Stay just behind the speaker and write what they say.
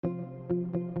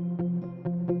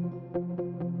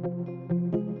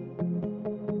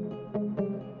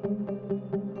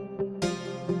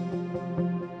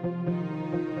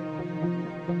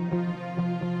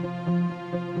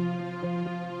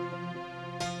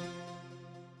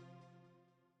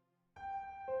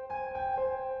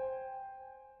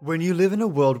When you live in a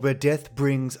world where death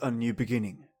brings a new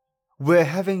beginning, where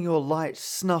having your light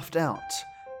snuffed out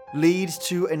leads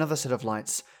to another set of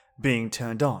lights being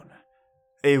turned on,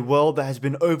 a world that has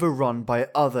been overrun by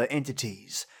other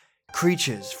entities,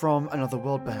 creatures from another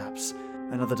world perhaps,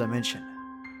 another dimension,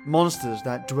 monsters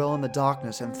that dwell in the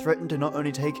darkness and threaten to not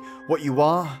only take what you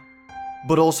are,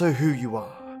 but also who you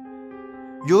are.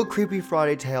 Your Creepy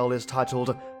Friday tale is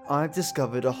titled, I've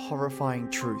Discovered a Horrifying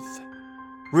Truth.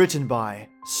 Written by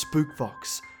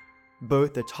Spookfox.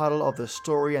 Both the title of the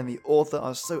story and the author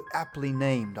are so aptly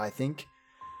named, I think.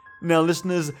 Now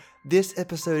listeners, this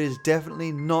episode is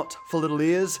definitely not for little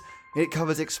ears. It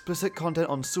covers explicit content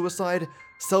on suicide,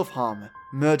 self-harm,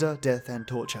 murder, death, and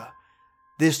torture.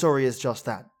 This story is just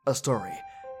that, a story.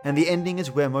 And the ending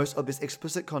is where most of this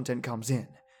explicit content comes in.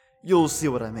 You'll see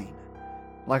what I mean.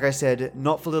 Like I said,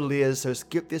 not for little ears, so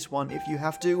skip this one if you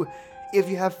have to. If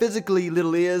you have physically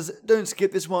little ears, don't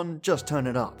skip this one, just turn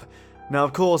it up. Now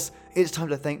of course, it's time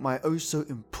to thank my oh so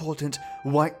important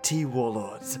white tea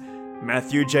warlords.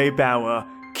 Matthew J. Bauer,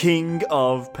 King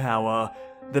of Power,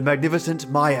 the magnificent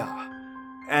Maya,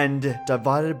 and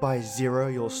Divided by Zero,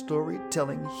 your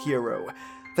storytelling hero.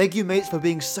 Thank you mates for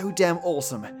being so damn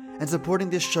awesome and supporting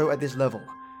this show at this level.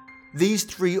 These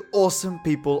three awesome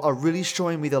people are really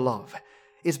showing me the love.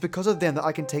 It's because of them that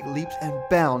I can take leaps and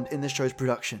bounds in the show's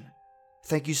production.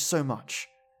 Thank you so much.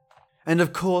 And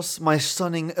of course, my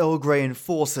stunning Earl Grey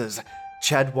enforcers,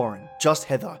 Chad Warren, Just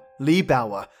Heather, Lee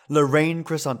Bauer, Lorraine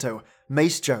Crisanto,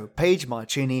 Mace Joe, Paige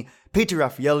Marcini, Peter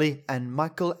Raffaelli, and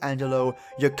Michelangelo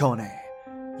Iacone.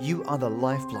 You are the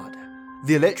lifeblood,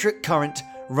 the electric current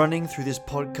running through this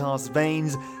podcast's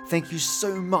veins. Thank you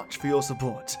so much for your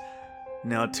support.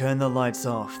 Now turn the lights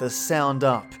off, the sound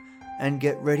up, and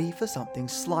get ready for something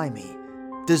slimy,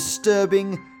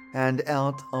 disturbing, and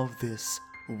out of this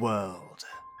world.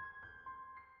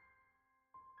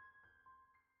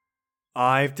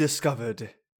 I've discovered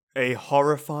a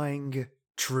horrifying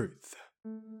truth.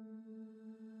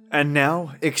 And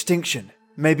now, extinction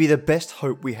may be the best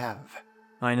hope we have.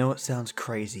 I know it sounds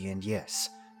crazy, and yes,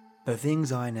 the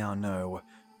things I now know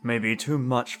may be too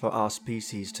much for our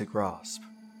species to grasp.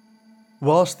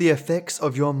 Whilst the effects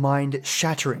of your mind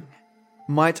shattering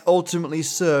might ultimately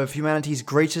serve humanity's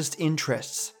greatest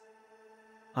interests,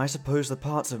 I suppose the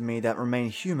parts of me that remain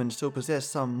human still possess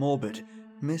some morbid,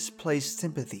 misplaced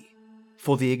sympathy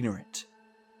for the ignorant.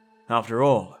 After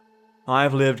all, I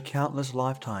have lived countless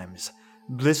lifetimes,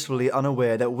 blissfully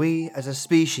unaware that we, as a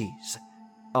species,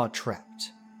 are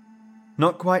trapped.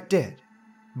 Not quite dead,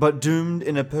 but doomed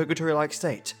in a purgatory-like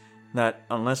state that,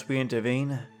 unless we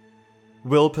intervene,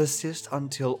 will persist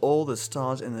until all the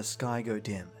stars in the sky go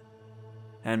dim,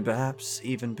 and perhaps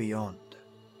even beyond.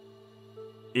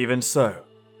 Even so,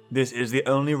 this is the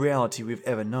only reality we've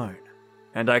ever known,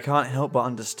 and I can't help but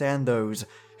understand those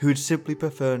who'd simply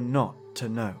prefer not to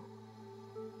know.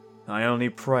 I only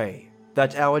pray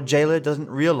that our jailer doesn't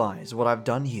realize what I've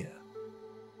done here.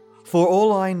 For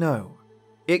all I know,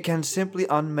 it can simply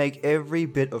unmake every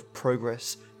bit of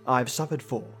progress I've suffered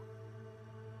for,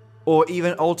 or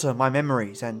even alter my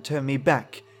memories and turn me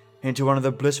back into one of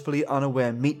the blissfully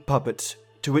unaware meat puppets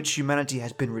to which humanity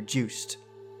has been reduced.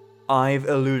 I've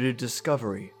eluded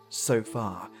discovery so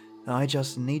far. I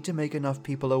just need to make enough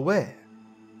people aware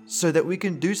so that we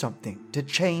can do something to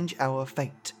change our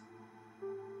fate.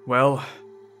 Well,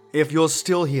 if you're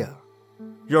still here,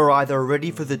 you're either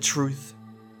ready for the truth,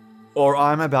 or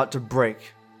I'm about to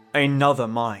break another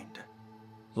mind.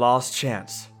 Last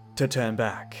chance to turn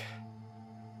back.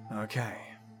 Okay.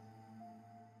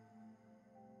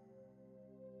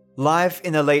 Life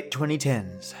in the late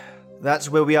 2010s. That's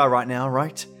where we are right now,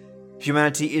 right?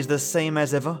 Humanity is the same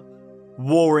as ever,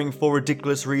 warring for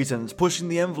ridiculous reasons, pushing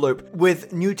the envelope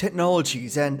with new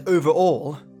technologies, and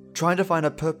overall, trying to find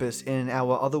a purpose in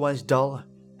our otherwise dull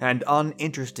and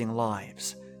uninteresting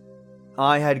lives.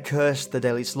 I had cursed the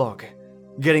daily slog,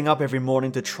 getting up every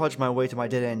morning to trudge my way to my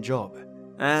dead-end job,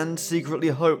 and secretly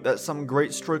hoped that some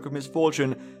great stroke of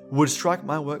misfortune would strike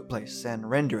my workplace and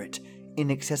render it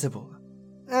inaccessible,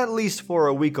 at least for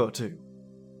a week or two.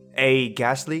 A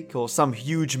gas leak, or some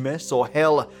huge mess, or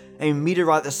hell, a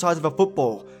meteorite the size of a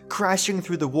football crashing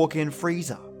through the walk-in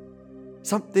freezer.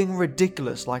 Something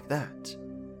ridiculous like that.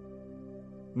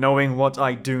 Knowing what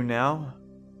I do now,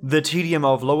 the tedium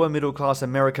of lower middle-class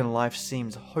American life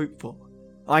seems hopeful,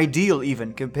 ideal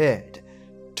even compared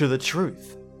to the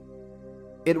truth.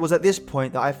 It was at this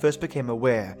point that I first became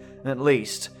aware, at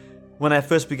least, when I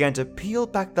first began to peel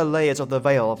back the layers of the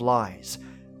veil of lies,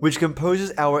 which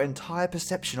composes our entire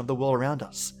perception of the world around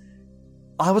us.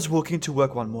 I was walking to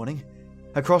work one morning,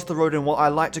 across the road in what I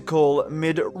like to call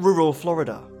mid-rural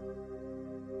Florida.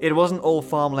 It wasn't all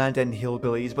farmland and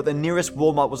hillbillies, but the nearest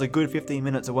Walmart was a good 15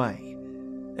 minutes away.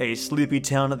 A sleepy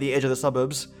town at the edge of the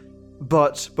suburbs.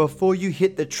 But before you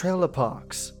hit the trailer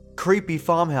parks, creepy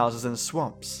farmhouses and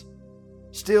swamps.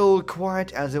 Still,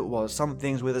 quiet as it was, some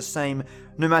things were the same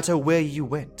no matter where you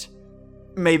went.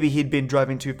 Maybe he'd been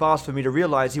driving too fast for me to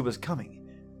realize he was coming.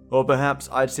 Or perhaps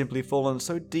I'd simply fallen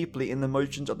so deeply in the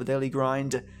motions of the daily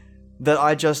grind that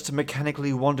I just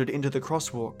mechanically wandered into the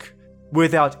crosswalk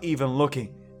without even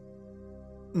looking.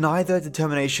 Neither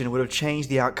determination would have changed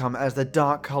the outcome as the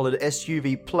dark-colored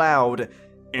SUV plowed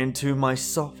into my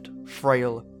soft,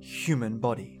 frail human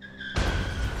body.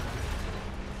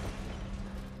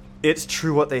 It's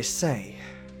true what they say.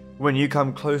 When you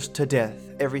come close to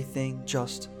death, everything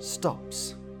just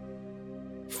stops.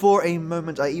 For a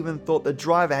moment, I even thought the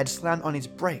driver had slammed on his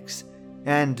brakes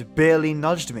and barely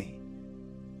nudged me.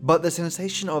 But the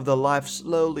sensation of the life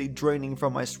slowly draining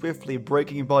from my swiftly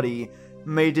breaking body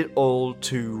made it all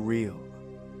too real.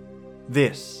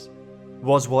 This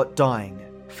was what dying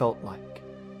felt like.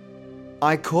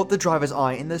 I caught the driver's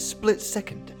eye in the split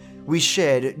second we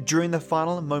shared during the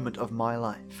final moment of my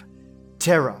life.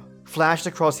 Terror flashed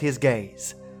across his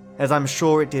gaze, as I'm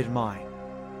sure it did mine,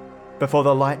 before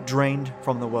the light drained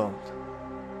from the world,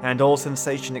 and all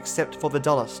sensation except for the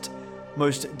dullest,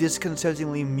 most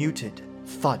disconcertingly muted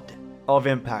thud of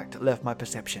impact left my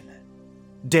perception.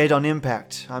 Dead on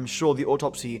impact, I'm sure the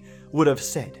autopsy would have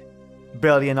said,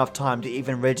 barely enough time to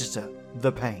even register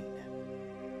the pain.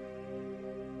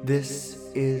 This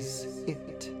is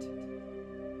it.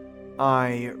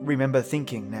 I remember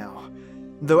thinking now,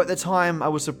 though at the time I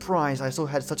was surprised I still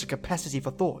had such a capacity for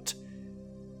thought.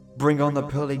 Bring on the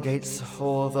pearly gates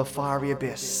or the fiery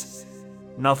abyss.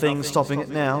 Nothing stopping it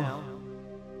now.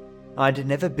 I'd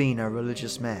never been a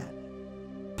religious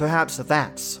man. Perhaps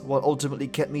that's what ultimately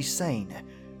kept me sane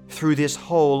through this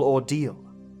whole ordeal.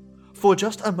 For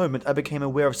just a moment I became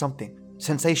aware of something,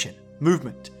 sensation,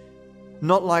 movement.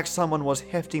 Not like someone was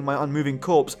hefting my unmoving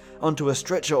corpse onto a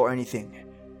stretcher or anything.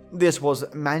 This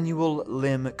was manual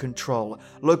limb control,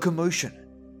 locomotion.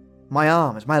 My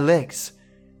arms, my legs.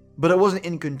 But it wasn't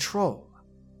in control.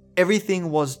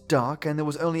 Everything was dark and there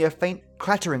was only a faint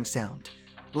clattering sound,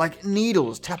 like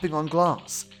needles tapping on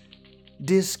glass.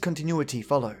 Discontinuity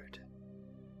followed.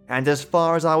 And as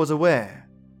far as I was aware,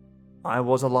 I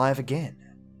was alive again.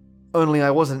 Only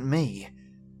I wasn't me.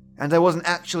 And I wasn't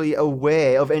actually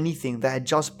aware of anything that had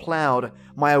just plowed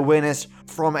my awareness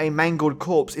from a mangled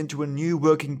corpse into a new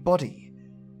working body.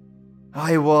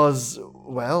 I was,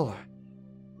 well,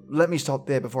 let me stop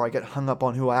there before I get hung up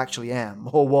on who I actually am,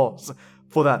 or was,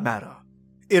 for that matter.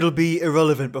 It'll be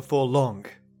irrelevant before long.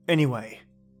 Anyway,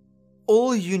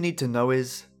 all you need to know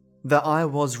is that I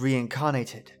was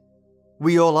reincarnated.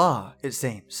 We all are, it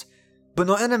seems, but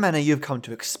not in a manner you've come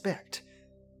to expect.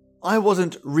 I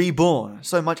wasn't reborn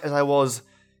so much as I was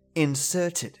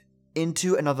inserted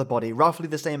into another body roughly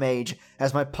the same age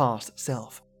as my past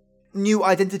self. New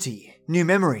identity, new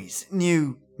memories,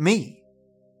 new me.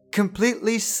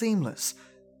 Completely seamless,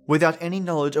 without any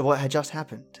knowledge of what had just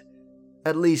happened.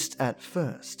 At least at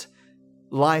first.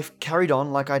 Life carried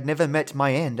on like I'd never met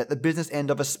my end at the business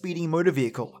end of a speeding motor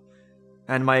vehicle,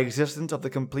 and my existence of the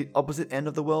complete opposite end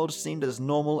of the world seemed as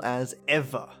normal as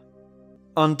ever.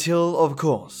 Until, of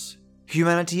course,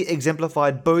 humanity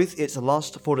exemplified both its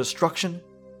lust for destruction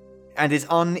and its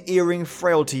unerring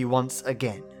frailty once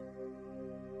again.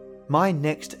 My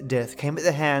next death came at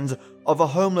the hands of a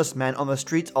homeless man on the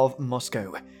streets of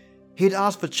Moscow. He'd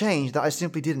asked for change that I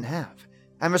simply didn't have,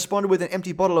 and responded with an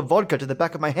empty bottle of vodka to the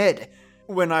back of my head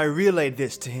when I relayed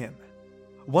this to him.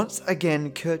 Once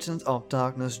again, curtains of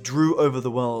darkness drew over the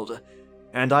world,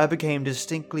 and I became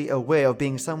distinctly aware of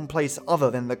being someplace other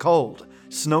than the cold,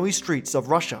 snowy streets of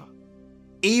Russia.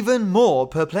 Even more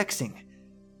perplexing,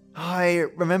 I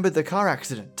remembered the car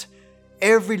accident.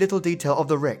 Every little detail of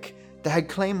the wreck that had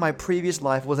claimed my previous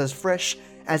life was as fresh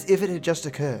as if it had just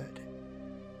occurred.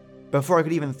 Before I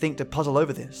could even think to puzzle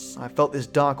over this, I felt this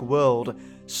dark world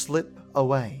slip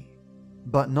away,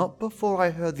 but not before I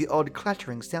heard the odd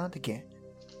clattering sound again.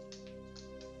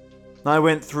 I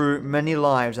went through many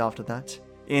lives after that,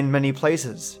 in many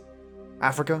places.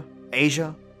 Africa,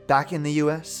 Asia, back in the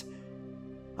US.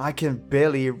 I can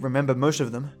barely remember most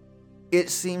of them. It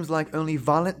seems like only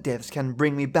violent deaths can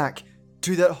bring me back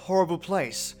to that horrible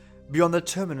place beyond the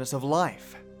terminus of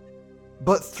life.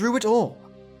 But through it all,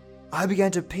 I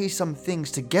began to piece some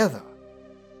things together,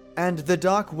 and the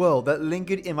dark world that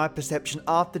lingered in my perception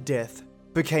after death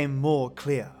became more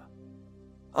clear.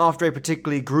 After a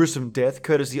particularly gruesome death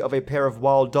courtesy of a pair of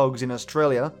wild dogs in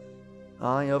Australia,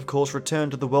 I of course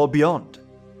returned to the world beyond.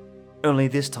 Only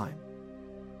this time,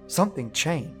 something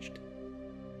changed.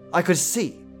 I could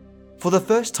see, for the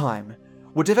first time,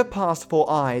 whatever passed for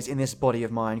eyes in this body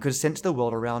of mine could sense the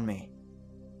world around me.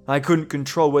 I couldn't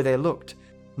control where they looked,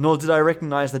 nor did I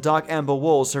recognize the dark amber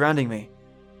walls surrounding me,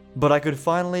 but I could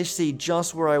finally see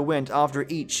just where I went after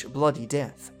each bloody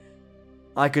death.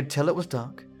 I could tell it was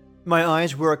dark. My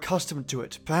eyes were accustomed to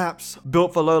it, perhaps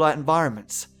built for low-light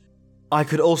environments. I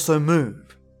could also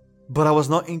move, but I was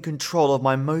not in control of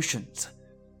my motions.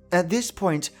 At this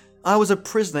point, I was a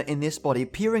prisoner in this body,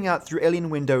 peering out through alien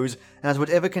windows as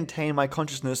whatever contained my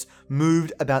consciousness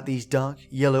moved about these dark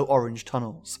yellow-orange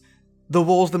tunnels. The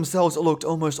walls themselves looked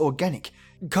almost organic,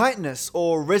 chitinous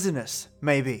or resinous,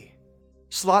 maybe.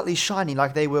 Slightly shiny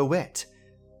like they were wet.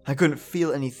 I couldn't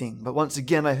feel anything, but once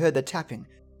again I heard the tapping,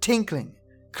 tinkling,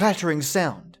 clattering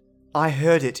sound. I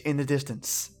heard it in the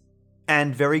distance,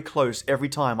 and very close every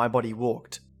time my body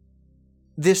walked.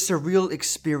 This surreal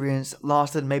experience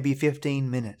lasted maybe 15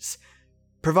 minutes,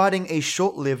 providing a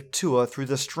short-lived tour through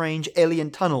the strange alien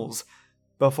tunnels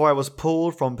before I was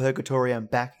pulled from purgatory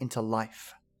and back into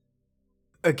life.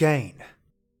 Again,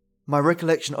 my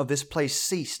recollection of this place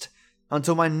ceased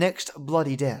until my next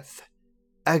bloody death.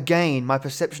 Again, my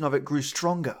perception of it grew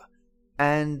stronger,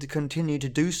 and continued to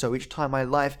do so each time my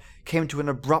life came to an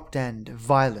abrupt and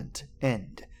violent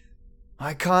end.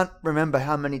 I can't remember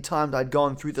how many times I'd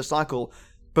gone through the cycle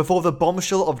before the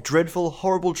bombshell of dreadful,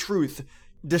 horrible truth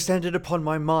descended upon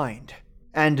my mind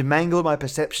and mangled my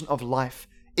perception of life,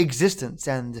 existence,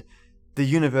 and the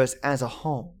universe as a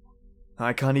whole.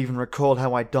 I can't even recall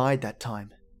how I died that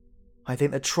time. I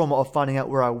think the trauma of finding out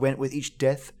where I went with each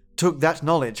death took that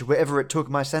knowledge wherever it took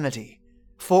my sanity.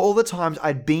 For all the times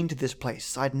I'd been to this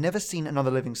place, I'd never seen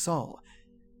another living soul.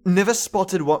 Never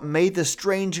spotted what made the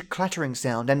strange clattering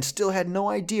sound, and still had no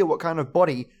idea what kind of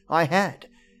body I had,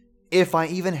 if I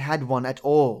even had one at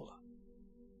all.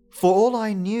 For all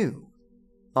I knew,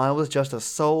 I was just a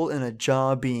soul in a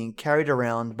jar being carried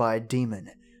around by a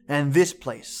demon, and this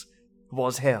place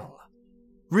was hell.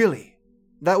 Really,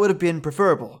 that would have been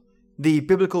preferable. The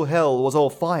biblical hell was all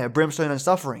fire, brimstone, and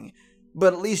suffering,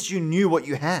 but at least you knew what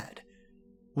you had,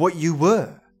 what you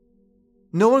were.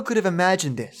 No one could have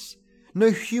imagined this. No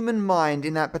human mind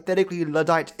in that pathetically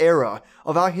Luddite era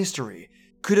of our history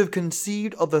could have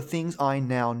conceived of the things I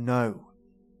now know.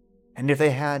 And if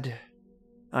they had,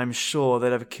 I'm sure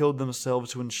they'd have killed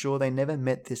themselves to ensure they never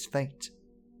met this fate.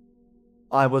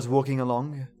 I was walking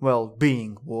along, well,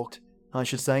 being walked, I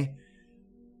should say,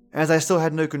 as I still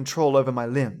had no control over my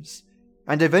limbs,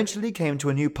 and eventually came to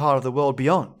a new part of the world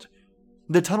beyond.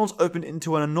 The tunnels opened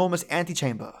into an enormous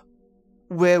antechamber,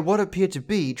 where what appeared to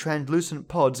be translucent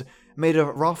pods made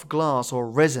of rough glass or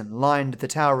resin lined the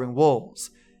towering walls.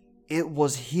 It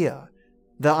was here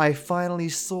that I finally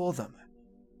saw them.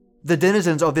 The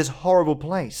denizens of this horrible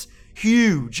place,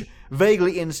 huge,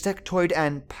 vaguely insectoid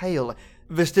and pale,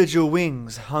 vestigial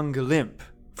wings hung limp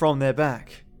from their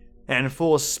back, and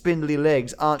 4 spindly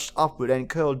legs arched upward and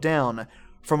curled down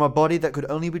from a body that could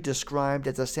only be described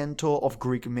as a centaur of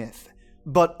Greek myth,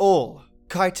 but all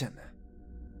chitin.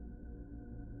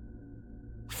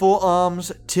 4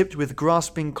 arms tipped with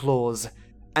grasping claws,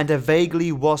 and a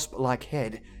vaguely wasp-like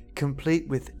head, complete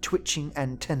with twitching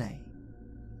antennae.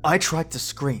 I tried to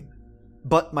scream,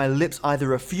 but my lips either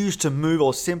refused to move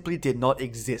or simply did not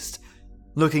exist.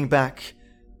 Looking back,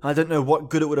 I don't know what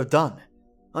good it would have done.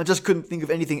 I just couldn't think of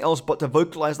anything else but to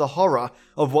vocalize the horror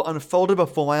of what unfolded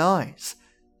before my eyes.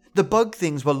 The bug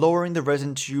things were lowering the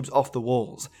resin tubes off the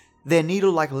walls, their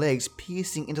needle-like legs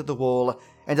piercing into the wall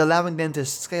and allowing them to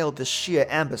scale the sheer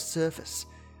amber surface.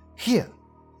 Here,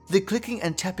 the clicking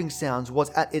and tapping sounds was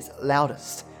at its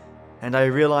loudest, and I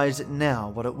realized now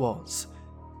what it was.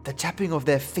 The tapping of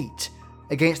their feet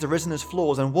against the resinous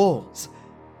floors and walls.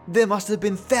 There must have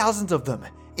been thousands of them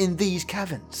in these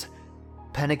caverns.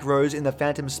 Panic rose in the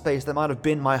phantom space that might have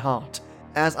been my heart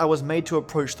as I was made to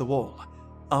approach the wall.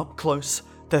 Up close,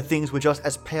 the things were just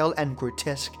as pale and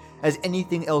grotesque as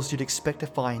anything else you'd expect to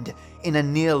find in a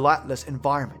near lightless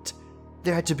environment.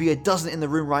 There had to be a dozen in the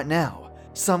room right now,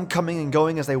 some coming and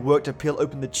going as they worked to peel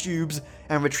open the tubes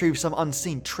and retrieve some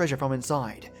unseen treasure from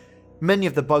inside. Many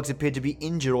of the bugs appeared to be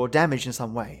injured or damaged in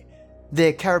some way,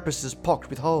 their carapaces pocked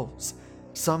with holes,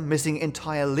 some missing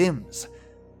entire limbs.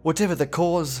 Whatever the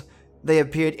cause, they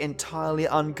appeared entirely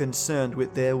unconcerned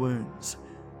with their wounds.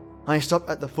 I stopped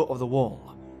at the foot of the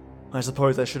wall. I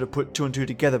suppose I should have put 2 and 2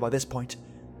 together by this point,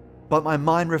 but my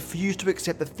mind refused to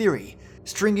accept the theory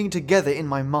stringing together in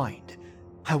my mind.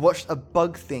 I watched a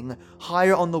bug thing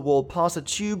higher on the wall pass a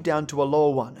tube down to a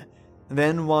lower one,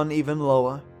 then one even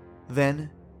lower, then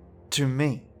to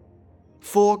me.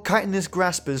 4 chitinous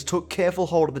graspers took careful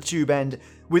hold of the tube and,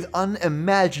 with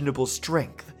unimaginable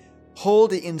strength,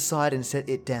 hauled it inside and set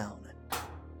it down.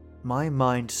 My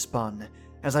mind spun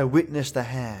as I witnessed the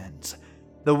hands,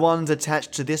 the ones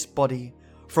attached to this body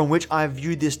from which I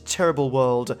viewed this terrible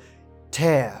world,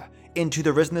 tear into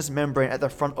the resinous membrane at the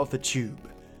front of the tube.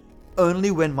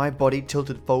 Only when my body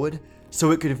tilted forward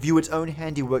so it could view its own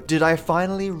handiwork did I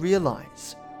finally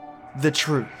realize the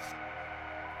truth.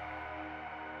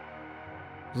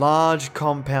 Large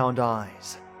compound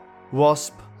eyes,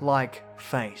 wasp-like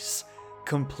face,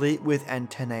 complete with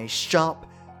antennae, sharp,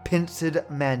 pincered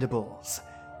mandibles.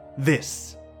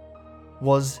 This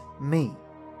was me.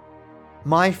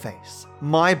 My face,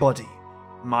 my body,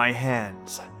 my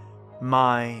hands,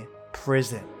 my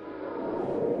prison.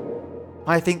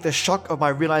 I think the shock of my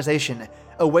realization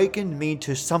awakened me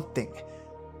to something.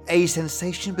 A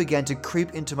sensation began to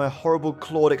creep into my horrible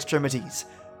clawed extremities.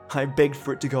 I begged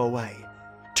for it to go away,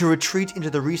 to retreat into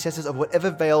the recesses of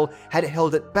whatever veil had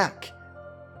held it back.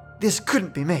 This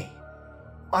couldn't be me.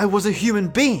 I was a human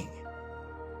being.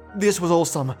 This was all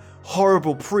some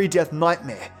horrible pre-death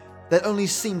nightmare that only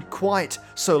seemed quite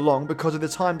so long because of the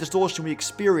time distortion we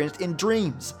experienced in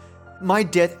dreams. My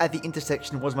death at the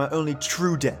intersection was my only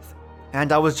true death,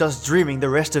 and I was just dreaming the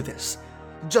rest of this.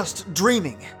 Just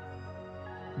dreaming.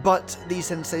 But the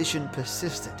sensation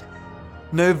persisted.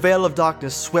 No veil of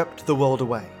darkness swept the world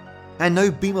away, and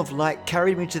no beam of light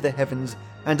carried me to the heavens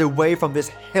and away from this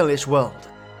hellish world.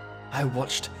 I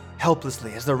watched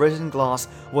helplessly as the resin glass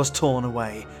was torn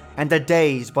away, and the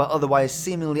dazed but otherwise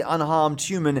seemingly unharmed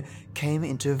human came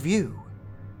into view.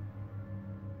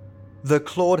 The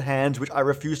clawed hands, which I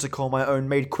refused to call my own,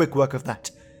 made quick work of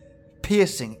that,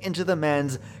 piercing into the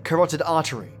man's carotid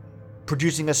artery,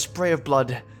 producing a spray of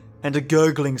blood and a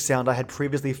gurgling sound I had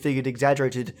previously figured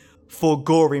exaggerated for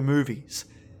gory movies.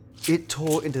 It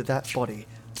tore into that body,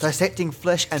 dissecting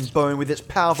flesh and bone with its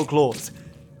powerful claws,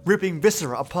 ripping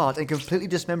viscera apart and completely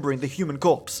dismembering the human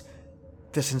corpse.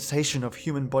 The sensation of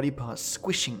human body parts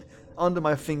squishing under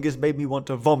my fingers made me want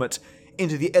to vomit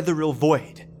into the ethereal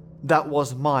void that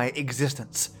was my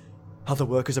existence. Other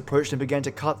workers approached and began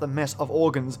to cut the mess of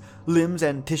organs, limbs,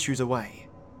 and tissues away.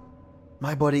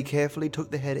 My body carefully took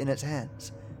the head in its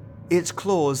hands, its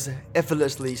claws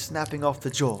effortlessly snapping off the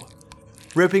jaw,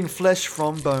 ripping flesh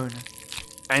from bone,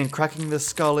 and cracking the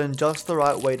skull in just the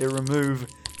right way to remove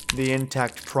the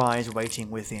intact prize waiting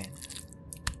within.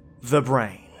 The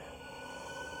brain.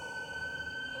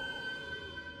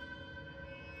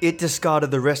 It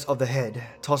discarded the rest of the head,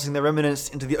 tossing the remnants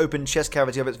into the open chest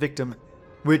cavity of its victim,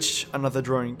 which another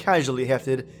drone casually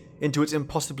hefted into its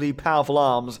impossibly powerful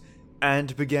arms,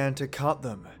 and began to cut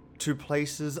them to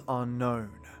places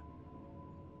unknown.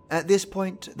 At this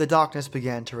point, the darkness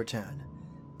began to return.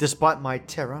 Despite my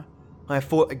terror, I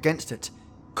fought against it,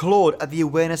 clawed at the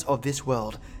awareness of this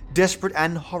world, desperate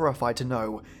and horrified to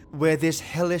know where this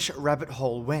hellish rabbit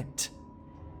hole went.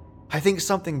 I think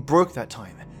something broke that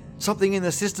time, something in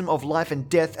the system of life and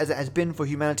death as it has been for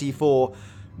humanity for,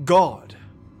 God,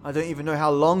 I don't even know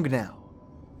how long now.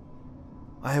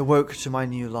 I awoke to my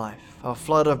new life, a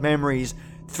flood of memories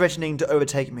threatening to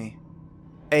overtake me.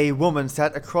 A woman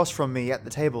sat across from me at the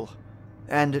table,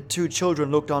 and 2 children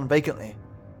looked on vacantly.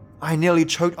 I nearly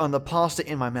choked on the pasta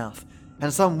in my mouth,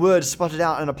 and some words sputtered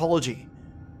out an apology.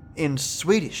 In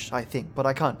Swedish, I think, but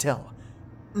I can't tell.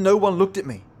 No one looked at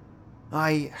me.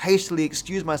 I hastily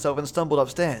excused myself and stumbled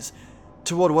upstairs,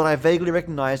 toward what I vaguely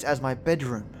recognized as my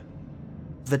bedroom.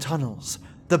 The tunnels,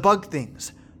 the bug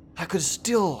things, I could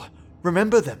still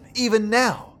remember them, even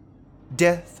now.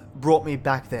 Death brought me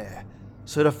back there,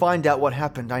 so to find out what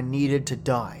happened I needed to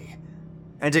die.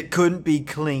 And it couldn't be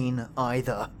clean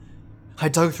either. I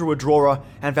dug through a drawer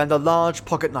and found a large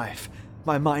pocket knife.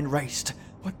 My mind raced.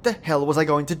 What the hell was I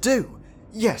going to do?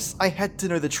 Yes, I had to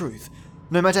know the truth,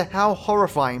 no matter how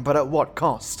horrifying, but at what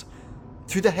cost.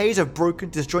 Through the haze of broken,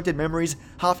 disjointed memories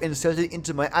half inserted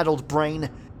into my adult brain,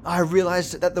 I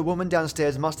realized that the woman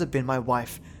downstairs must have been my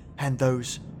wife, and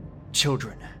those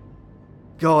children.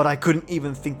 God, I couldn't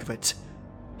even think of it.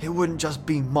 It wouldn't just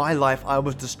be my life I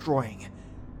was destroying.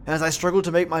 As I struggled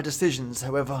to make my decisions,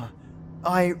 however,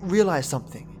 I realized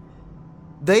something.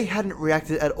 They hadn't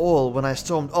reacted at all when I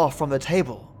stormed off from the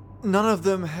table. None of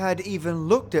them had even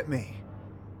looked at me.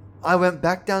 I went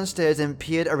back downstairs and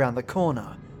peered around the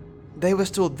corner. They were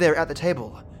still there at the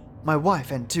table, my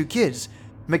wife and 2 kids,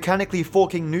 mechanically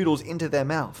forking noodles into their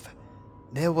mouth.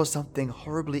 There was something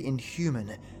horribly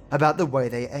inhuman about the way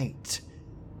they ate.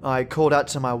 I called out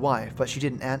to my wife, but she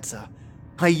didn't answer.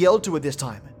 I yelled to her this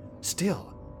time.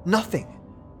 Still, nothing.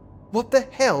 What the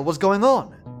hell was going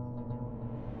on?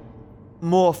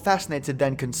 More fascinated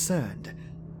than concerned,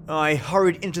 I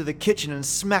hurried into the kitchen and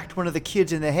smacked one of the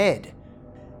kids in the head.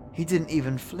 He didn't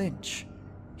even flinch.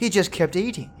 He just kept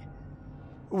eating.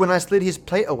 When I slid his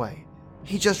plate away,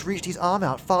 he just reached his arm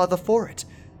out farther for it.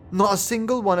 Not a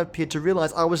single one appeared to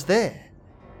realize I was there.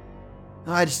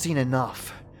 I'd seen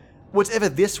enough. Whatever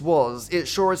this was, it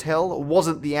sure as hell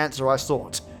wasn't the answer I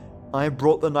sought. I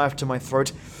brought the knife to my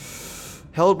throat,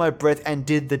 held my breath, and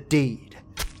did the deed.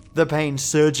 The pain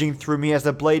surging through me as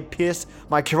the blade pierced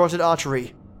my carotid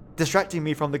artery, distracting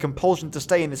me from the compulsion to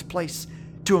stay in this place,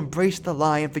 to embrace the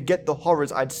lie and forget the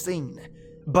horrors I'd seen.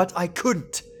 But I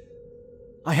couldn't.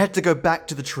 I had to go back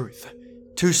to the truth,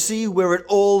 to see where it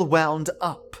all wound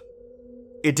up.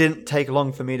 It didn't take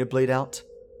long for me to bleed out.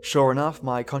 Sure enough,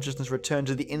 my consciousness returned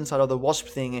to the inside of the wasp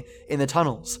thing in the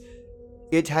tunnels.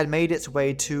 It had made its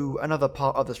way to another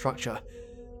part of the structure,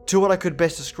 to what I could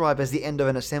best describe as the end of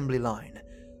an assembly line.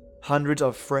 Hundreds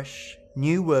of fresh,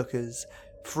 new workers,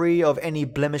 free of any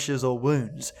blemishes or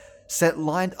wounds, sat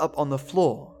lined up on the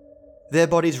floor, their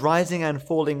bodies rising and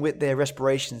falling with their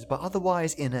respirations, but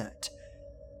otherwise inert.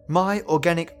 My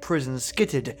organic prison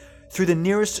skittered through the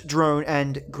nearest drone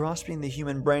and, grasping the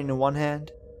human brain in one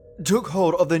hand, took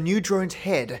hold of the new drone's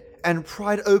head and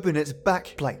pried open its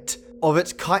back plate of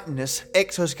its chitinous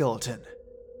exoskeleton.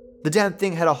 The damn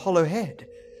thing had a hollow head,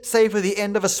 save for the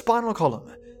end of a spinal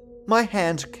column. My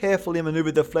hands carefully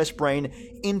maneuvered the flesh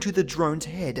brain into the drone's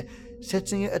head,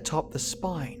 setting it atop the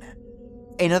spine.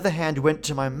 Another hand went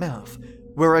to my mouth,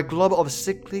 where a glob of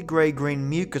sickly grey-green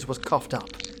mucus was coughed up.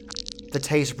 The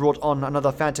taste brought on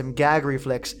another phantom gag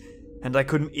reflex, and I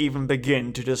couldn't even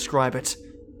begin to describe it.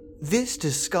 This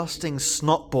disgusting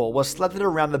snotball was slathered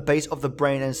around the base of the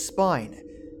brain and spine,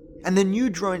 and the new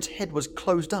drone's head was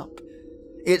closed up.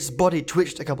 Its body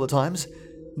twitched a couple of times,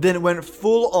 then went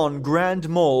full-on grand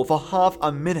mal for half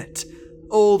a minute.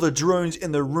 All the drones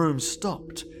in the room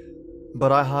stopped,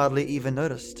 but I hardly even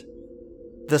noticed.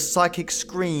 The psychic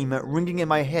scream ringing in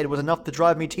my head was enough to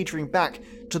drive me teetering back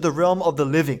to the realm of the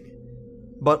living,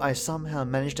 but I somehow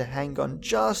managed to hang on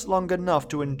just long enough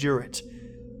to endure it.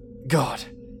 God,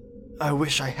 I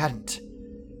wish I hadn't.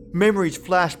 Memories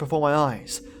flashed before my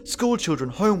eyes.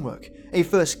 Schoolchildren, homework, a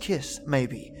first kiss,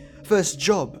 maybe, first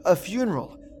job, a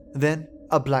funeral, then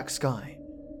a black sky.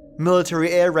 Military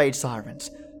air raid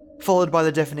sirens, followed by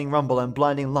the deafening rumble and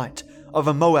blinding light of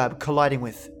a Moab colliding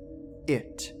with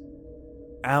it.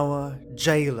 Our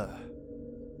jailer.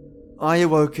 I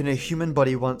awoke in a human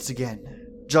body once again,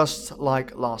 just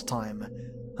like last time.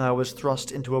 I was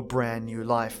thrust into a brand new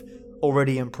life,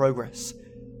 already in progress.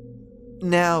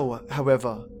 Now,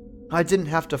 however, I didn't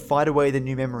have to fight away the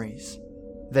new memories.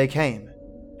 They came,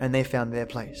 and they found their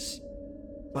place.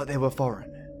 But they were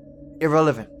foreign,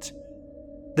 irrelevant.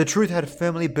 The truth had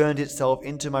firmly burned itself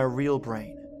into my real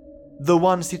brain, the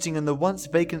one sitting in the once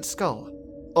vacant skull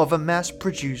of a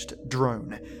mass-produced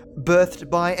drone, birthed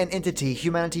by an entity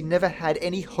humanity never had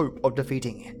any hope of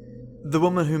defeating. The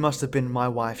woman who must have been my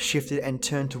wife shifted and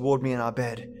turned toward me in our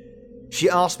bed. She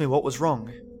asked me what was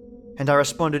wrong, and I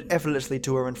responded effortlessly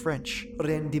to her in French,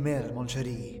 Rien de mer, mon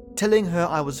chéri, telling her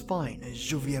I was fine,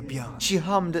 je vais bien. She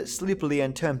hummed sleepily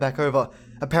and turned back over,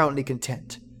 apparently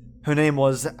content. Her name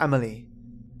was Amélie.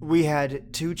 We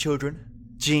had 2 children,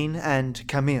 Jean and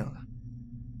Camille.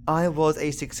 I was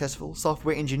a successful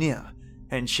software engineer,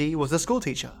 and she was a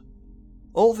schoolteacher.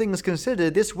 All things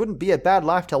considered, this wouldn't be a bad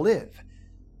life to live.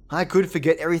 I could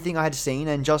forget everything I had seen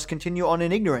and just continue on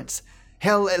in ignorance.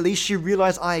 Hell, at least she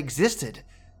realized I existed.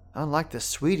 Unlike the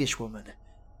Swedish woman.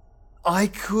 I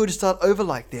could start over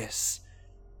like this.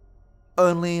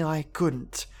 Only I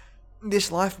couldn't.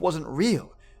 This life wasn't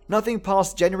real. Nothing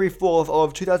past January 4th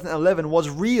of 2011 was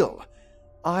real.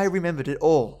 I remembered it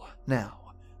all now.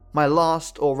 My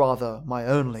last, or rather, my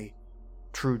only,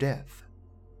 true death.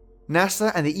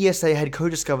 NASA and the ESA had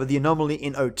co-discovered the anomaly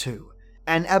in O2,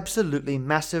 an absolutely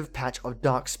massive patch of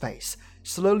dark space,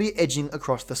 slowly edging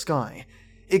across the sky.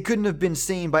 It couldn't have been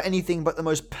seen by anything but the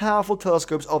most powerful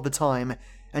telescopes of the time,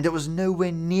 and it was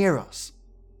nowhere near us.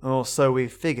 Or so we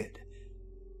figured.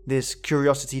 This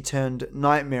curiosity turned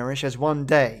nightmarish as one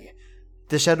day,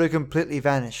 the shadow completely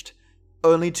vanished,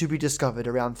 only to be discovered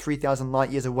around 3,000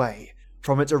 light-years away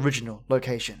from its original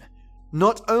location.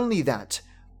 Not only that,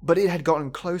 but it had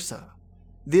gotten closer.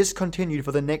 This continued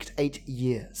for the next 8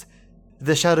 years.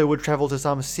 The shadow would travel to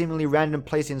some seemingly random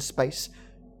place in space,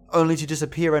 only to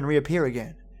disappear and reappear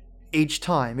again. Each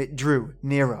time it drew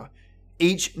nearer.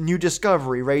 Each new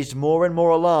discovery raised more and more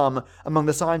alarm among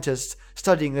the scientists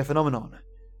studying the phenomenon.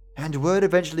 And word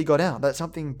eventually got out that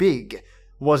something big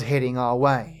was heading our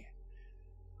way.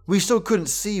 We still couldn't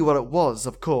see what it was,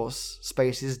 of course.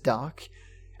 Space is dark,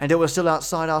 and it was still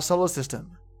outside our solar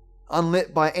system.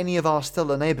 unlit by any of our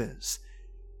stellar neighbors.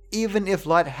 Even if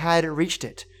light had reached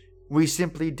it, we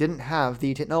simply didn't have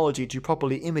the technology to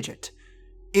properly image it.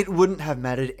 It wouldn't have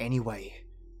mattered anyway.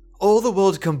 All the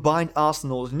world's combined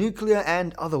arsenals, nuclear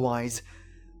and otherwise,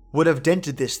 would have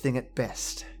dented this thing at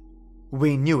best.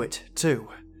 We knew it, too.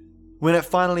 When it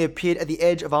finally appeared at the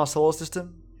edge of our solar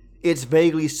system, its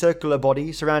vaguely circular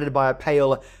body surrounded by a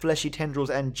pale, fleshy tendrils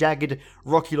and jagged,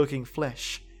 rocky-looking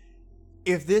flesh.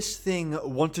 If this thing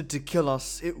wanted to kill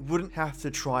us, it wouldn't have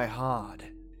to try hard.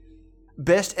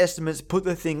 Best estimates put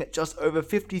the thing at just over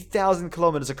 50,000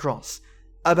 kilometers across,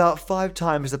 about 5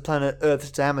 times the planet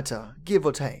Earth's diameter, give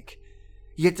or take.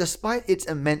 Yet despite its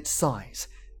immense size,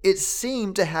 it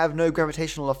seemed to have no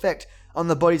gravitational effect on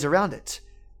the bodies around it.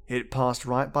 It passed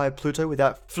right by Pluto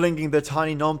without flinging the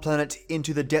tiny non-planet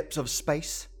into the depths of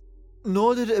space.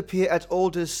 Nor did it appear at all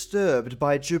disturbed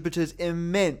by Jupiter's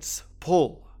immense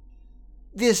pull.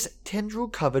 This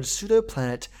tendril-covered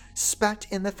pseudo-planet spat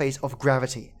in the face of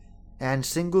gravity and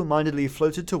single-mindedly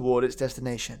floated toward its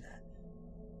destination,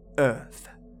 Earth.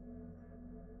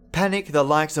 Panic the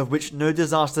likes of which no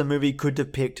disaster movie could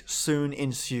depict soon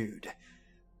ensued.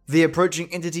 The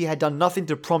approaching entity had done nothing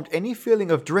to prompt any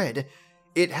feeling of dread.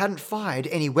 It hadn't fired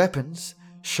any weapons,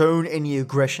 shown any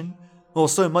aggression, or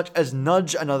so much as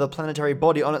nudge another planetary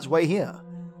body on its way here.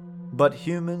 But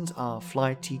humans are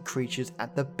flighty creatures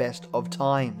at the best of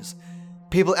times.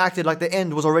 People acted like the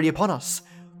end was already upon us,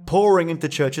 pouring into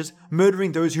churches,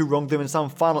 murdering those who wronged them in some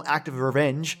final act of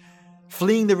revenge,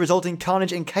 fleeing the resulting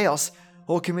carnage and chaos,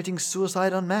 or committing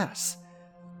suicide en masse.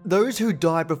 Those who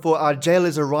died before our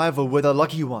jailer's arrival were the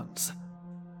lucky ones.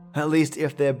 At least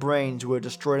if their brains were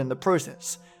destroyed in the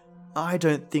process. I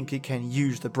don't think it can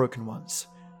use the broken ones.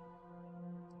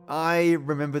 I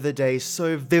remember the day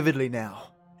so vividly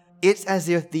now. It's as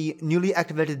if the newly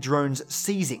activated drone's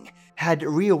seizing had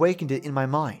reawakened it in my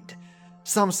mind.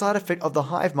 Some side effect of the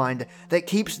hive mind that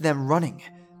keeps them running,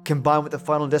 combined with the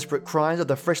final desperate cries of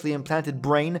the freshly implanted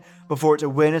brain before its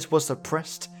awareness was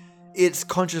suppressed. Its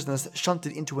consciousness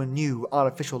shunted into a new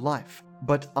artificial life.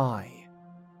 But I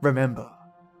remember.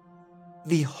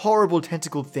 The horrible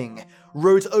tentacled thing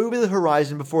rose over the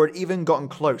horizon before it even gotten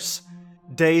close.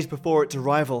 Days before its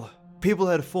arrival, people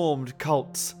had formed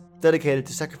cults dedicated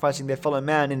to sacrificing their fellow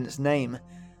man in its name,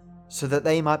 so that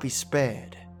they might be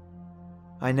spared.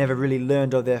 I never really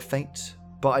learned of their fate,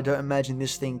 but I don't imagine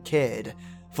this thing cared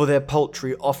for their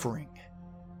paltry offering.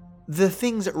 The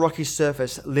thing's rocky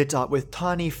surface lit up with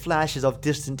tiny flashes of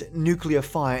distant nuclear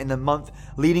fire in the month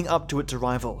leading up to its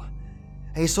arrival.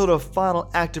 A sort of final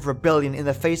act of rebellion in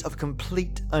the face of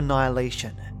complete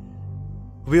annihilation.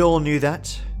 We all knew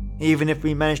that, even if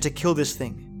we managed to kill this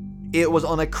thing, it was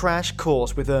on a crash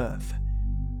course with Earth.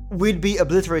 We'd be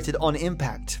obliterated on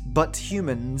impact, but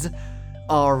humans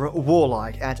are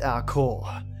warlike at our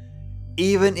core.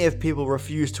 Even if people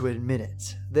refuse to admit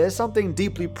it, there's something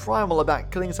deeply primal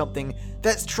about killing something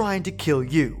that's trying to kill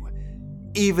you,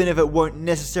 even if it won't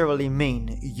necessarily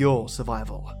mean your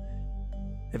survival.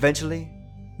 Eventually,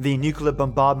 the nuclear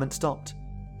bombardment stopped.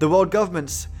 The world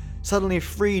governments, suddenly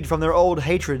freed from their old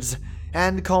hatreds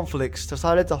and conflicts,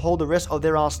 decided to hold the rest of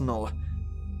their arsenal,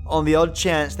 on the odd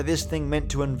chance that this thing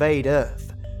meant to invade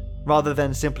Earth, rather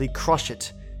than simply crush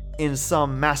it in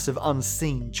some massive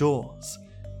unseen jaws.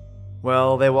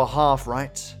 Well, they were half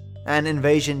right. An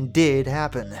invasion did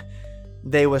happen.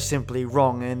 They were simply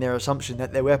wrong in their assumption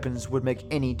that their weapons would make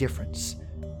any difference.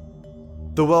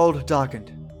 The world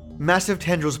darkened. Massive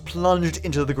tendrils plunged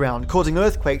into the ground, causing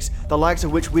earthquakes the likes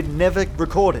of which we'd never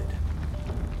recorded.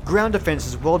 Ground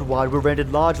defenses worldwide were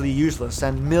rendered largely useless,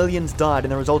 and millions died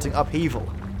in the resulting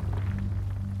upheaval.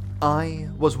 I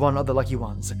was one of the lucky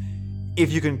ones,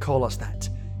 if you can call us that.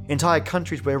 Entire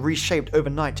countries were reshaped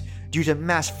overnight due to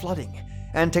mass flooding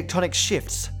and tectonic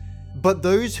shifts. But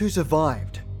those who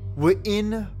survived were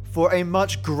in for a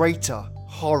much greater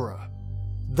horror.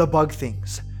 The bug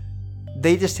things.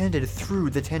 They descended through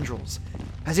the tendrils,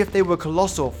 as if they were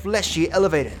colossal, fleshy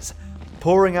elevators,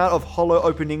 pouring out of hollow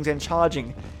openings and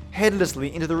charging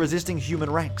headlessly into the resisting human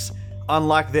ranks.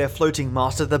 Unlike their floating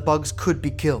master, the bugs could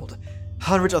be killed.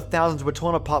 Hundreds of thousands were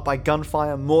torn apart by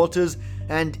gunfire, mortars,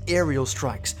 and aerial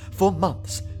strikes. For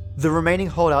months, the remaining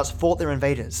holdouts fought their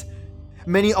invaders,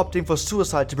 many opting for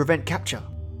suicide to prevent capture,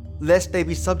 lest they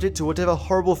be subject to whatever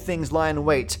horrible things lie in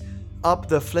wait up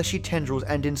the fleshy tendrils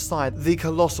and inside the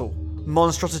colossal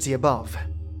monstrosity above.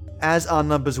 As our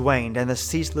numbers waned and the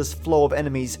ceaseless flow of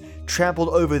enemies trampled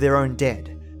over their own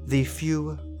dead, the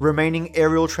few remaining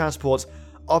aerial transports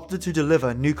opted to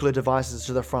deliver nuclear devices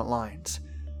to the front lines.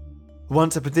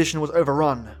 Once a position was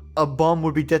overrun, a bomb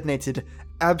would be detonated,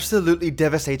 absolutely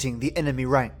devastating the enemy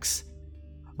ranks.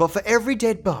 But for every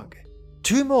dead bug,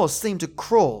 2 more seemed to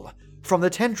crawl from the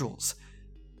tendrils.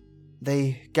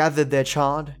 They gathered their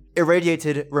charred,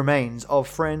 irradiated remains of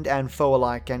friend and foe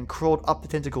alike and crawled up the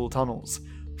tentacle tunnels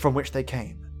from which they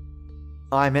came.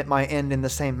 I met my end in the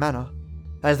same manner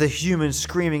as the humans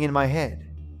screaming in my head.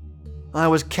 I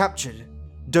was captured,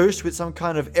 dosed with some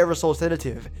kind of aerosol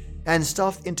sedative, and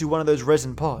stuffed into one of those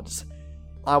resin pods.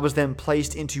 I was then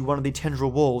placed into one of the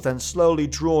tendril walls and slowly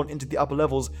drawn into the upper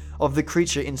levels of the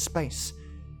creature in space.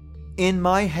 In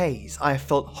my haze, I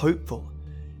felt hopeful.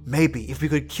 Maybe if we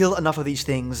could kill enough of these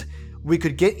things, we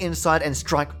could get inside and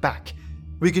strike back.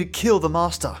 We could kill the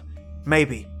master.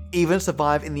 Maybe even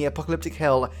survive in the apocalyptic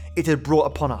hell it had brought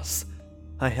upon us.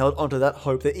 I held onto that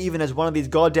hope that even as one of these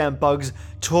goddamn bugs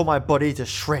tore my body to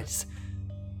shreds,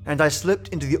 and I slipped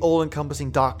into the all-encompassing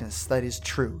darkness that is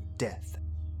true death.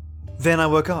 Then I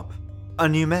woke up, a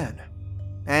new man.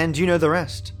 And you know the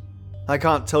rest. I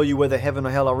can't tell you whether heaven or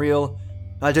hell are real.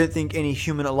 I don't think any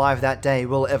human alive that day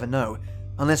will ever know,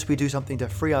 unless we do something to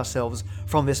free ourselves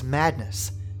from this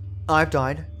madness. I've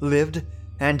died, lived,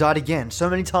 and died again so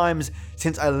many times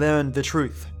since I learned the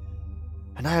truth.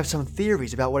 And I have some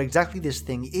theories about what exactly this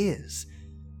thing is.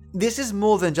 This is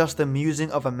more than just the musing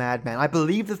of a madman. I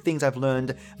believe the things I've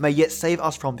learned may yet save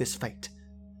us from this fate.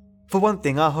 For one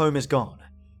thing, our home is gone.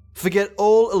 Forget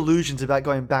all illusions about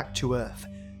going back to Earth,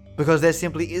 because there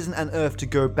simply isn't an Earth to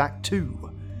go back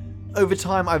to. Over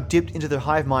time, I've dipped into the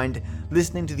hive mind,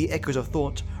 listening to the echoes of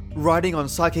thought, riding on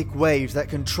psychic waves that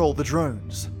control the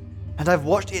drones. And I've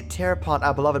watched it tear apart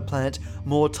our beloved planet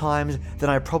more times than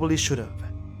I probably should have.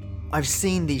 I've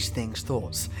seen these things'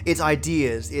 thoughts, its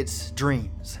ideas, its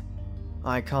dreams.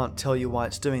 I can't tell you why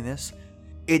it's doing this.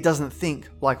 It doesn't think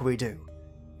like we do.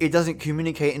 It doesn't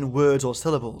communicate in words or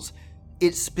syllables.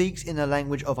 It speaks in a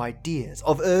language of ideas,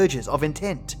 of urges, of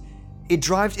intent. It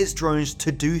drives its drones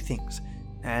to do things,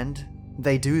 and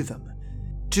they do them.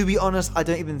 To be honest, I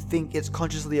don't even think it's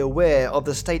consciously aware of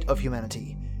the state of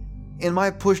humanity. In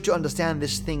my push to understand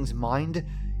this thing's mind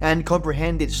and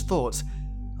comprehend its thoughts,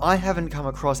 I haven't come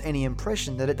across any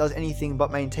impression that it does anything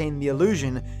but maintain the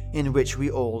illusion in which we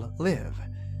all live.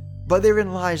 But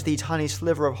therein lies the tiny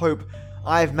sliver of hope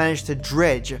I've managed to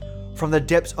dredge from the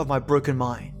depths of my broken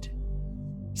mind.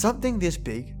 Something this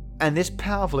big and this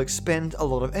powerful expends a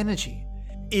lot of energy.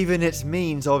 Even its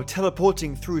means of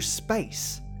teleporting through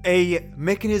space, a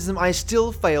mechanism I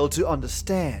still fail to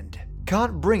understand,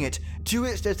 can't bring it to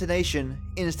its destination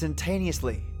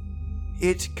instantaneously.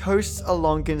 It coasts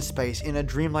along in space in a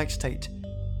dreamlike state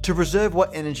to preserve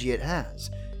what energy it has,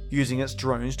 using its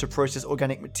drones to process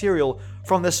organic material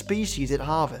from the species it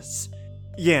harvests.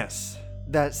 Yes,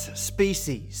 that's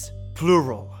species,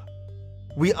 plural.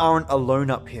 We aren't alone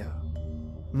up here.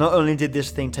 Not only did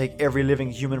this thing take every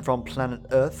living human from planet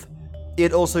Earth,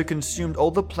 it also consumed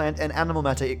all the plant and animal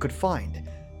matter it could find,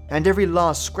 and every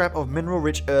last scrap of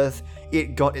mineral-rich Earth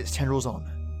it got its tendrils on.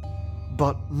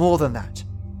 But more than that,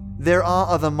 there are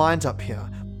other minds up here,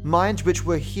 minds which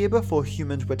were here before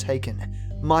humans were taken,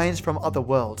 minds from other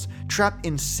worlds, trapped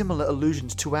in similar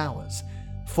illusions to ours.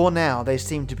 For now, they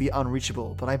seem to be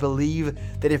unreachable, but I believe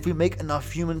that if we make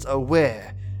enough humans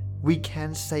aware, we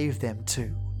can save them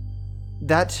too.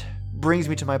 That brings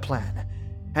me to my plan,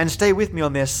 and stay with me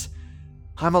on this.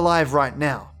 I'm alive right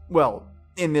now, well,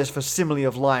 in this facsimile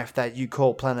of life that you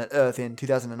call planet Earth in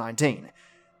 2019.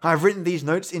 I've written these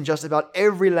notes in just about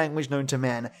every language known to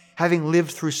man, having lived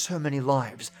through so many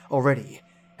lives already,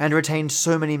 and retained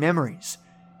so many memories.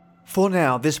 For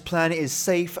now, this plan is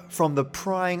safe from the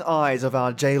prying eyes of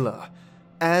our jailer,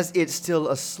 as it's still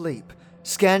asleep,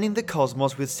 scanning the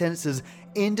cosmos with senses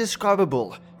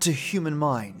indescribable to human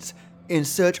minds, in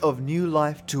search of new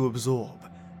life to absorb.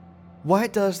 Why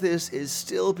it does this is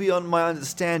still beyond my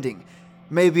understanding.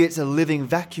 Maybe it's a living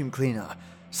vacuum cleaner,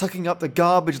 sucking up the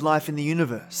garbage life in the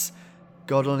universe.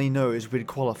 God only knows we'd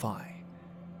qualify.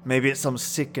 Maybe it's some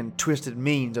sick and twisted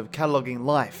means of cataloging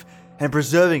life and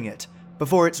preserving it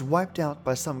before it's wiped out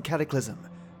by some cataclysm.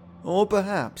 Or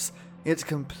perhaps it's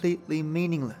completely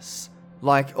meaningless,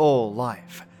 like all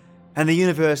life, and the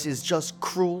universe is just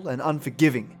cruel and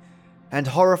unforgiving, and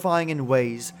horrifying in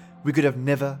ways we could have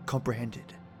never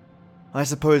comprehended. I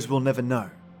suppose we'll never know,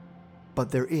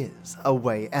 but there is a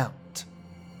way out.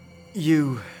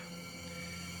 You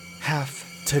have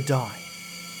to die.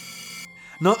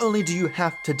 Not only do you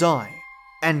have to die,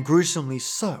 and gruesomely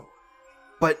so,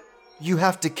 but you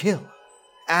have to kill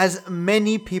as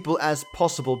many people as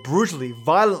possible, brutally,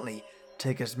 violently.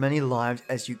 Take as many lives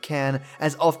as you can,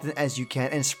 as often as you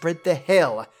can, and spread the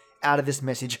hell out of this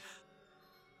message.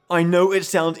 I know it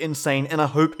sounds insane, and I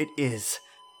hope it is.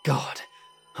 God,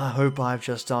 I hope I've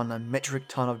just done a metric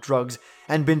ton of drugs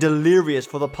and been delirious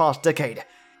for the past decade.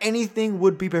 Anything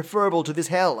would be preferable to this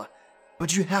hell.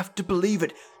 But you have to believe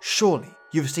it. Surely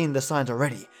you've seen the signs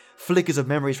already. Flickers of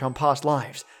memories from past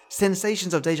lives,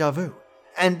 sensations of deja vu,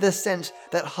 and the sense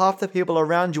that half the people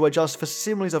around you are just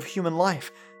facsimiles of human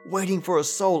life, waiting for a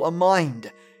soul, a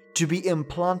mind, to be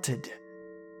implanted.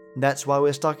 That's why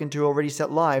we're stuck into already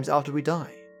set lives after we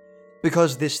die.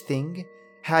 Because this thing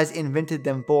has invented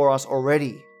them for us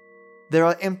already. There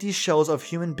are empty shells of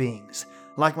human beings,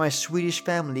 like my Swedish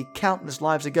family countless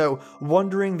lives ago,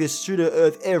 wandering this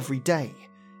pseudo-earth every day,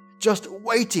 just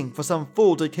waiting for some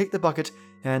fool to kick the bucket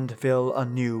and fill a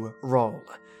new role.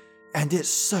 And it's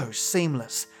so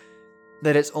seamless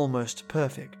that it's almost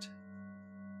perfect.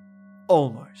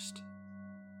 Almost.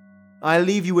 I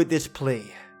leave you with this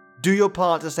plea. Do your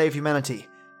part to save humanity.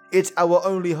 It's our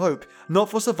only hope, not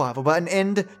for survival, but an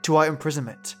end to our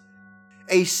imprisonment.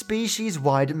 A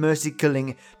species-wide mercy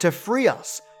killing to free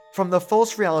us from the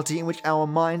false reality in which our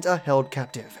minds are held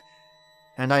captive.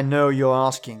 And I know you're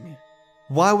asking,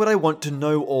 why would I want to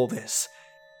know all this?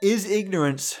 Is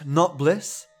ignorance not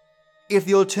bliss? If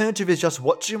the alternative is just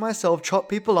watching myself chop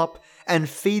people up and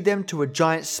feed them to a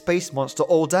giant space monster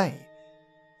all day,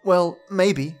 well,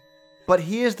 maybe. But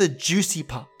here's the juicy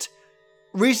part.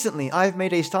 Recently, I've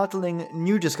made a startling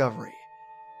new discovery.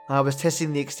 I was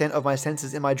testing the extent of my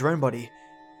senses in my drone body,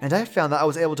 and I found that I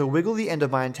was able to wiggle the end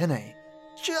of my antennae.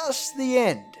 Just the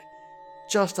end.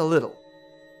 Just a little.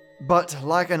 But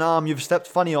like an arm you've slept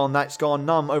funny on that's gone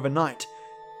numb overnight,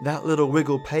 that little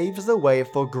wiggle paves the way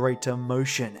for greater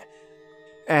motion.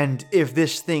 And if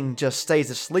this thing just stays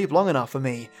asleep long enough for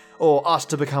me, or us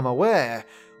to become aware,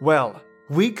 well,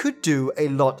 we could do a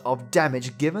lot of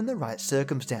damage given the right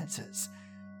circumstances.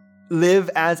 Live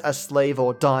as a slave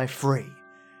or die free.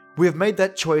 We've made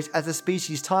that choice as a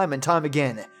species time and time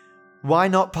again. Why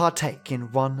not partake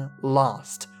in one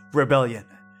last rebellion?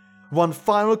 One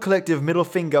final collective middle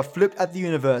finger flipped at the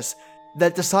universe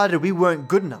that decided we weren't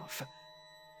good enough.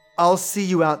 I'll see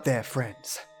you out there,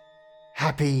 friends.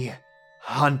 Happy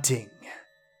hunting.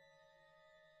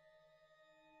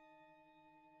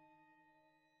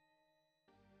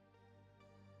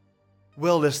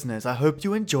 Well, listeners, I hope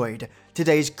you enjoyed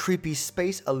today's creepy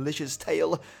space-alicious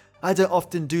tale. I don't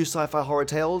often do sci-fi horror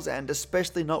tales, and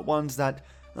especially not ones that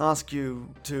ask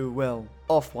you to, well,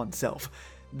 off oneself.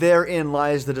 Therein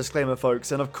lies the disclaimer,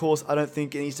 folks, and of course I don't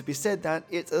think it needs to be said that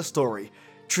it's a story.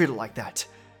 Treat it like that.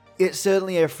 It's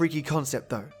certainly a freaky concept,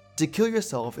 though, to kill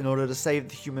yourself in order to save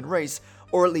the human race,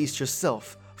 or at least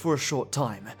yourself, for a short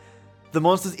time. The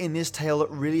monsters in this tale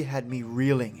really had me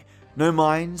reeling. No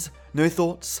minds, no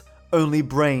thoughts, only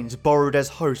brains borrowed as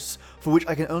hosts, for which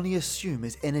I can only assume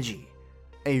is energy.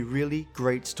 A really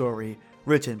great story,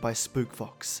 written by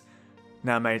Spookfox.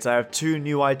 Now mates, I have 2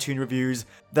 new iTunes reviews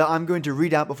that I'm going to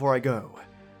read out before I go.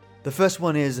 The first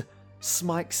one is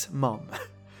Smike's Mum.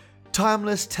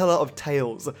 Timeless teller of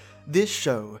tales, this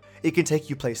show, it can take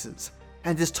you places,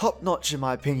 and is top notch in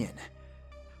my opinion.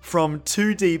 From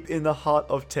too deep in the heart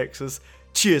of Texas,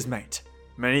 cheers mate.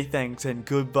 Many thanks and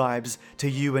good vibes to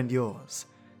you and yours.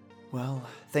 Well,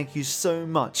 thank you so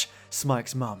much,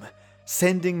 Smike's Mum.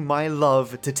 Sending my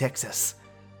love to Texas.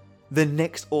 The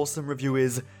next awesome review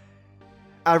is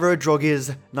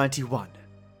Aerodrogiz91.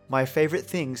 My favorite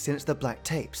thing since the Black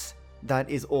Tapes. That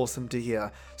is awesome to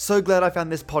hear. So glad I found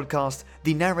this podcast.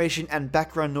 The narration and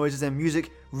background noises and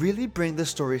music really bring the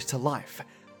stories to life.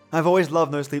 I've always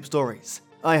loved No Sleep stories.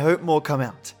 I hope more come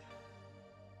out.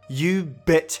 You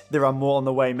bet there are more on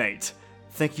the way, mate.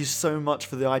 Thank you so much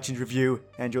for the iTunes review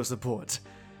and your support.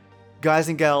 Guys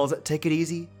and gals, take it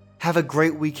easy, have a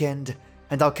great weekend,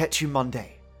 and I'll catch you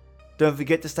Monday. Don't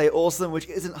forget to stay awesome, which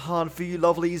isn't hard for you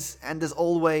lovelies, and as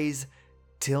always,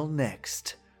 till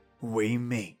next we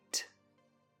meet.